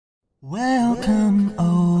Welcome,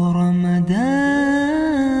 O Ramadan.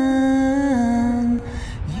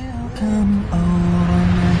 Welcome, O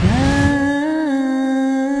Ramadan.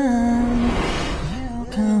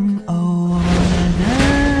 Welcome, O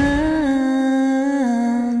Ramadan.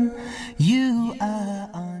 You are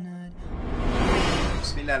honored.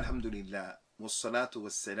 Bismillah, alhamdulillah, wassalatu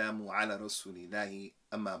wassalamu ala rasulillahi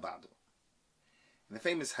amma ba'du. In the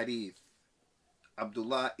famous hadith,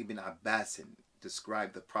 Abdullah ibn Abbas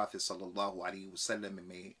described the Prophet sallallahu alaihi wasallam, and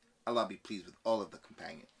may Allah be pleased with all of the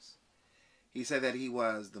companions. He said that he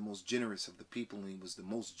was the most generous of the people, and he was the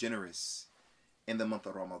most generous in the month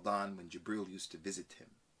of Ramadan when Jibril used to visit him.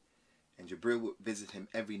 And Jibril would visit him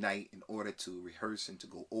every night in order to rehearse and to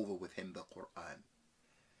go over with him the Quran.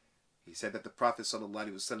 He said that the Prophet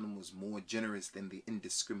ﷺ was more generous than the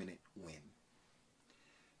indiscriminate wind.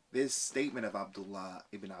 This statement of Abdullah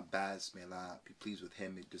ibn Abbas, may Allah be pleased with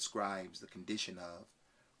him, it describes the condition of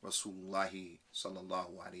Rasulullah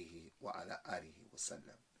sallallahu alaihi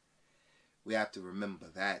wasallam. We have to remember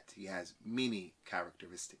that he has many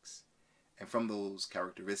characteristics. And from those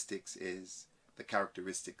characteristics is the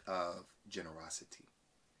characteristic of generosity.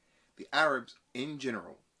 The Arabs in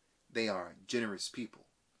general, they are generous people.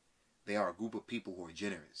 They are a group of people who are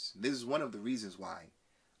generous. This is one of the reasons why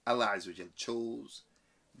Allah Azza wa Jal chose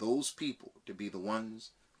those people to be the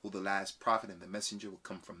ones who the last prophet and the messenger will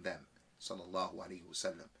come from them. Sallallahu alaihi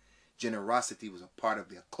wasallam. Generosity was a part of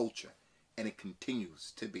their culture, and it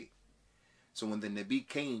continues to be. So when the Nabi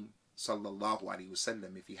came, sallallahu alaihi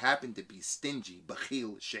wasallam, if he happened to be stingy,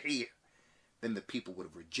 bakhil, shahir, then the people would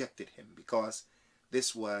have rejected him, because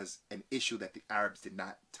this was an issue that the Arabs did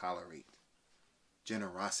not tolerate.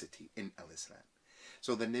 Generosity in Islam.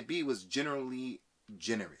 So the Nabi was generally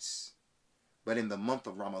generous, but in the month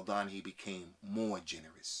of Ramadan he became more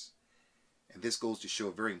generous. And this goes to show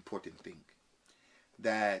a very important thing,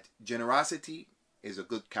 that generosity is a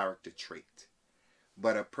good character trait,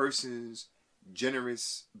 but a person's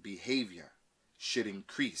generous behavior should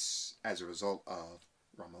increase as a result of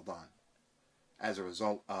Ramadan, as a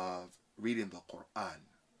result of reading the Quran,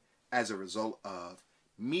 as a result of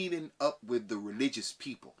meeting up with the religious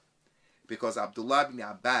people. Because Abdullah ibn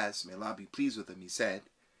Abbas, may Allah be pleased with him, he said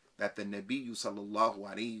that the Nabi sallallahu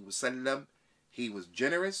alaihi wasallam, he was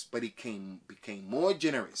generous, but he became more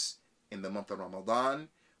generous in the month of Ramadan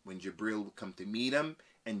when Jibril would come to meet him,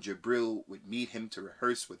 and Jibril would meet him to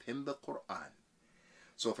rehearse with him the Quran.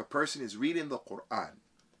 So if a person is reading the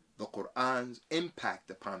Quran's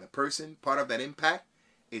impact upon the person, part of that impact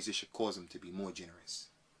is it should cause him to be more generous.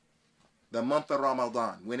 The month of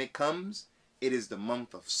Ramadan, when it comes, it is the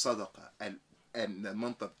month of sadaqah and the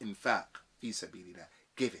month of infaq, fi sabilillah,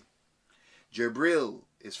 giving. Jibril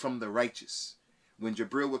is from the righteous. When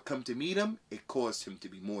Jibril would come to meet him, it caused him to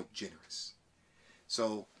be more generous.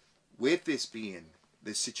 So, with this being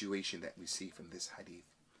the situation that we see from this hadith,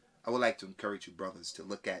 I would like to encourage you brothers to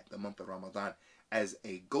look at the month of Ramadan as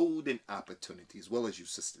a golden opportunity, as well as you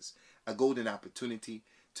sisters, a golden opportunity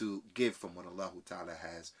to give from what Allah Ta'ala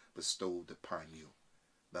has bestowed upon you.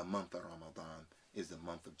 The month of Ramadan is the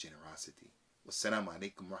month of generosity. Wassalamu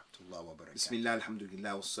alaikum wa rahmatullahi wa barakatuh. Bismillah,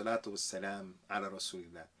 alhamdulillah, wassalatu wassalam ala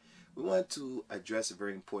rasulillah. We want to address a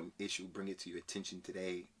very important issue, bring it to your attention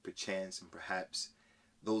today, perchance, and perhaps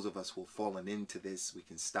those of us who have fallen into this, we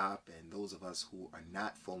can stop, and those of us who are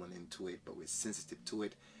not fallen into it, but we're sensitive to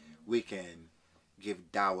it, we can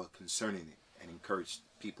give dawah concerning it and encourage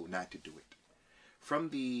people not to do it.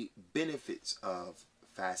 From the benefits of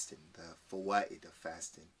fasting, the fawaid of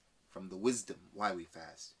fasting, from the wisdom why we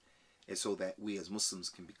fast, is so that we as Muslims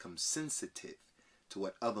can become sensitive to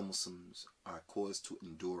what other Muslims are caused to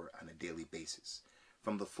endure on a daily basis.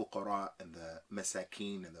 From the fuqara and the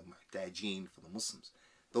masakin and the muhtajeen, for the Muslims,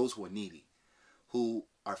 those who are needy, who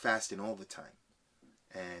are fasting all the time.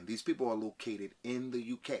 And these people are located in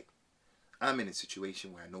the UK. I'm in a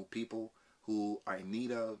situation where I know people who are in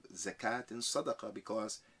need of zakat and sadaqah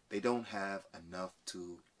because they don't have enough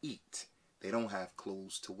to eat. They don't have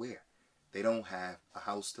clothes to wear. They don't have a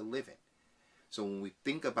house to live in. So when we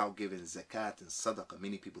think about giving zakat and sadaqah,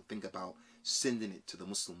 many people think about sending it to the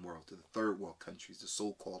Muslim world, to the third world countries, the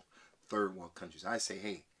so-called third world countries. I say,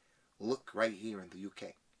 hey, look right here in the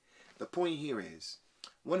UK. The point here is,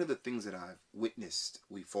 one of the things that I've witnessed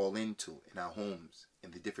we fall into in our homes,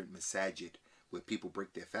 in the different masajid where people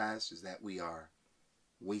break their fast, is that we are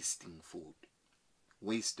wasting food,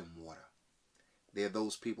 wasting water. There are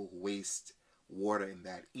those people who waste water in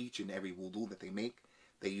that each and every wudu that they make,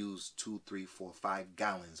 they use 2, 3, 4, 5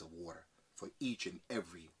 gallons of water for each and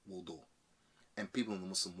every wudu. And people in the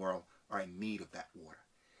Muslim world are in need of that water.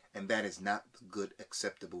 And that is not the good,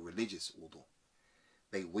 acceptable religious wudu.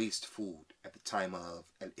 they waste food at the time of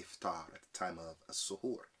al-iftar, at the time of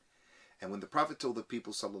as-suhoor. And when the Prophet told the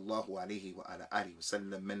people, sallallahu alayhi wa ala alihi wa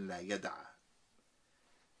sallam, man la yada'a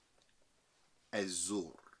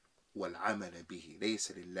az-zur wal-amala bihi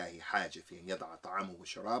laysa lillahi haja fi an yada'a ta'amahu wa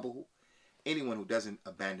sharabahu, anyone who doesn't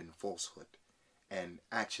abandon falsehood and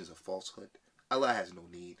actions of falsehood, Allah has no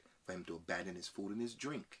need for him to abandon his food and his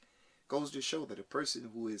drink. Goes to show that a person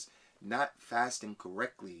who is not fasting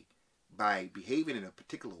correctly by behaving in a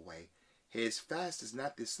particular way, his fast is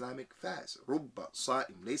not the Islamic fast. Rubba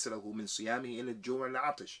sa'im laysa lahu min siyamihi illa al-ju'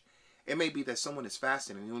 al-'atash. It may be that someone is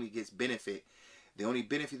fasting and he only gets benefit. The only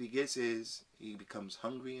benefit he gets is he becomes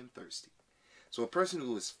hungry and thirsty. So a person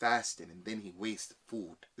who is fasting and then he wastes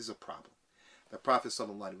food is a problem. The Prophet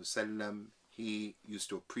sallallahu alaihi wasallam, he used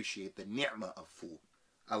to appreciate the ni'mah of food.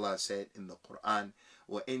 Allah said in the Quran,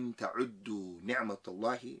 وَإِن تَعُدُّوا نِعْمَةَ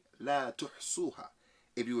اللَّهِ لَا تُحْصُوهَا.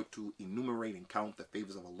 If you were to enumerate and count the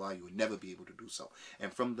favors of Allah, you would never be able to do so.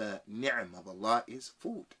 And from the ni'mah of Allah is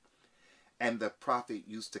food. And the Prophet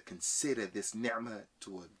used to consider this ni'mah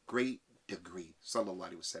to a great degree, sallallahu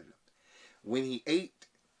alaihi wasallam. When he ate,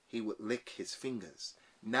 he would lick his fingers,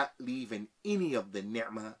 not leaving any of the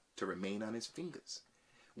ni'mah to remain on his fingers.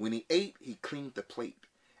 When he ate, he cleaned the plate,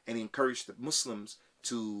 and he encouraged the Muslims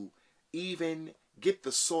to even get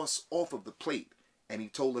the sauce off of the plate. And he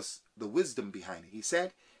told us the wisdom behind it. He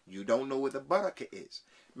said, you don't know where the barakah is.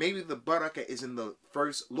 Maybe the barakah is in the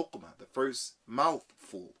first luqmah, the first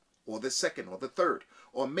mouthful, or the second, or the third.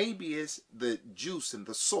 Or maybe it's the juice and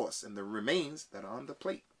the sauce and the remains that are on the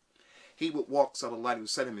plate. He would walk, sallallahu alaihi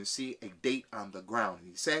wasallam, and see a date on the ground. And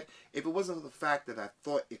he said, if it wasn't for the fact that I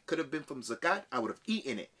thought it could have been from zakat, I would have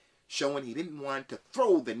eaten it. Showing he didn't want to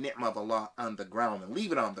throw the ni'mah of Allah on the ground and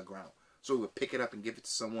leave it on the ground. So he would pick it up and give it to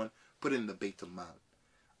someone, put it in the Bayt al-Mal.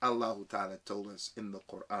 Allah Ta'ala told us in the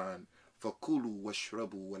Quran, فَكُلُوا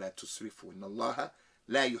وَاشْرَبُوا وَلَا تُسْرِفُوا إِنَّ اللَّهَ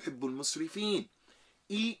لَا يُحِبُّ الْمُسْرِفِينَ.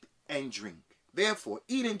 Eat and drink. Therefore,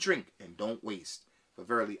 eat and drink and don't waste. For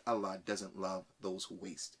verily Allah doesn't love those who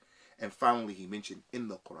waste. And finally, he mentioned in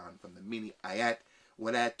the Quran from the many ayat,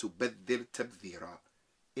 وَلَا تُبَذِّرْ تَبْذِيرًا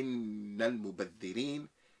إِنَّ الْمُبَذِّرِينَ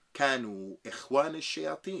كَانُوا إِخْوَانَ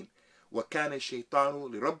الشَّيَاطِينَ وَكَانَ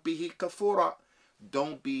الشَّيْطَانُ لِرَبِّهِ كَفُورًا.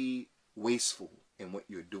 Don't be wasteful in what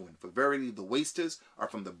you're doing. For verily the wasters are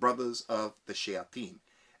from the brothers of the shayateen.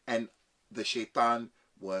 And the shaitan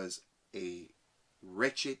was a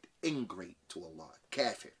wretched ingrate to Allah.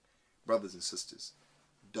 Kafir. Brothers and sisters,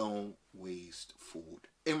 don't waste food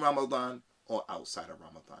in Ramadan or outside of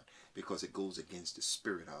Ramadan, because it goes against the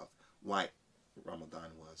spirit of why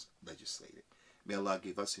Ramadan was legislated. May Allah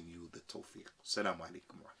give us and you the tawfiq. Assalamu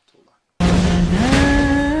alaikum wa rahmatullah.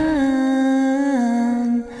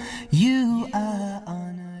 You are